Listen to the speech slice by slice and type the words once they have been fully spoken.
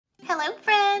Hello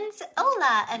friends!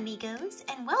 Hola amigos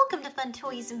and welcome to Fun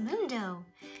Toys Mundo.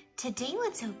 Today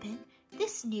let's open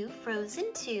this new Frozen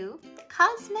 2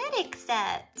 Cosmetic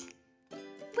Set.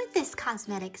 With this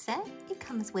cosmetic set, it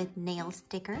comes with nail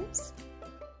stickers,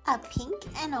 a pink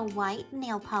and a white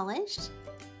nail polish,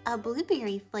 a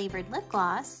blueberry flavored lip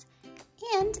gloss,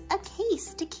 and a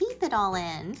case to keep it all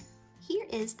in. Here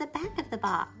is the back of the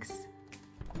box.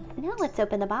 Now let's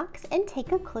open the box and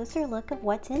take a closer look of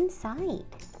what's inside.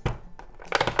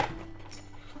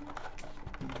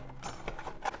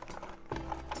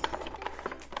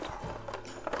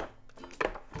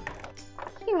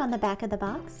 Here on the back of the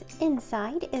box,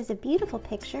 inside is a beautiful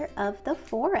picture of the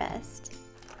forest.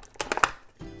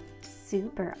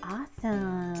 Super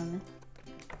awesome!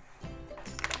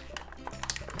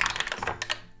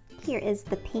 Here is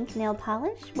the pink nail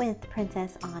polish with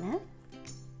Princess Anna.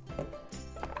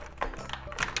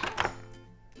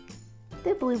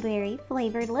 The blueberry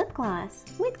flavored lip gloss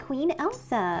with Queen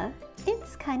Elsa.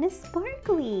 It's kind of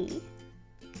sparkly.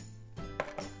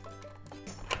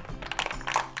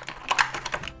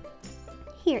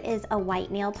 Here is a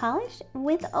white nail polish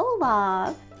with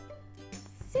Olaf.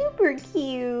 Super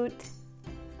cute.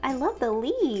 I love the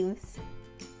leaves.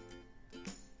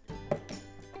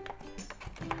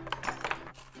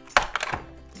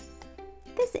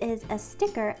 This is a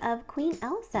sticker of Queen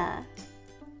Elsa.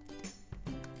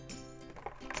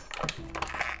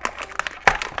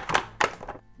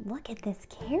 Look at this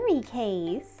carry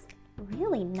case.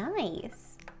 Really nice.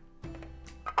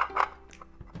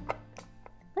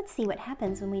 Let's see what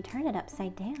happens when we turn it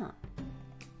upside down.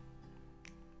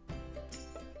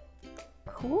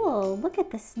 Cool, look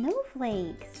at the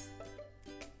snowflakes.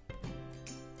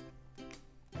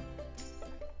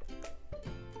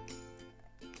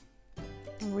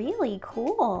 Really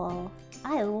cool.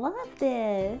 I love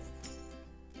this.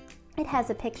 It has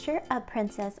a picture of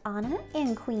Princess Anna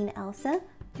and Queen Elsa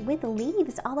with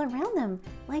leaves all around them,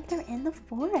 like they're in the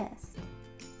forest.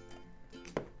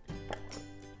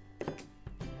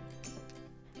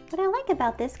 What I like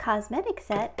about this cosmetic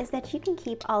set is that you can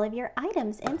keep all of your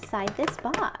items inside this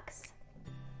box.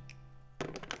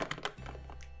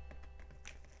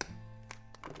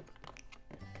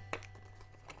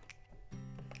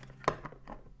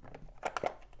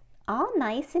 All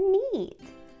nice and neat.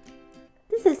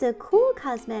 This is a cool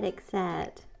cosmetic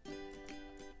set.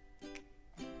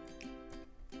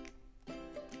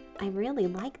 I really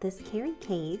like this carry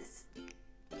case.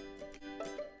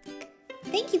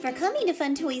 Thank you for coming to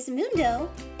Fun Toys Mundo,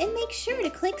 and make sure to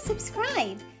click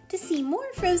subscribe to see more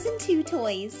Frozen 2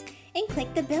 toys, and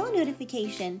click the bell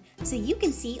notification so you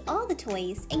can see all the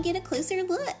toys and get a closer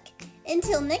look.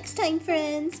 Until next time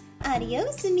friends,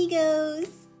 adios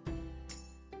amigos!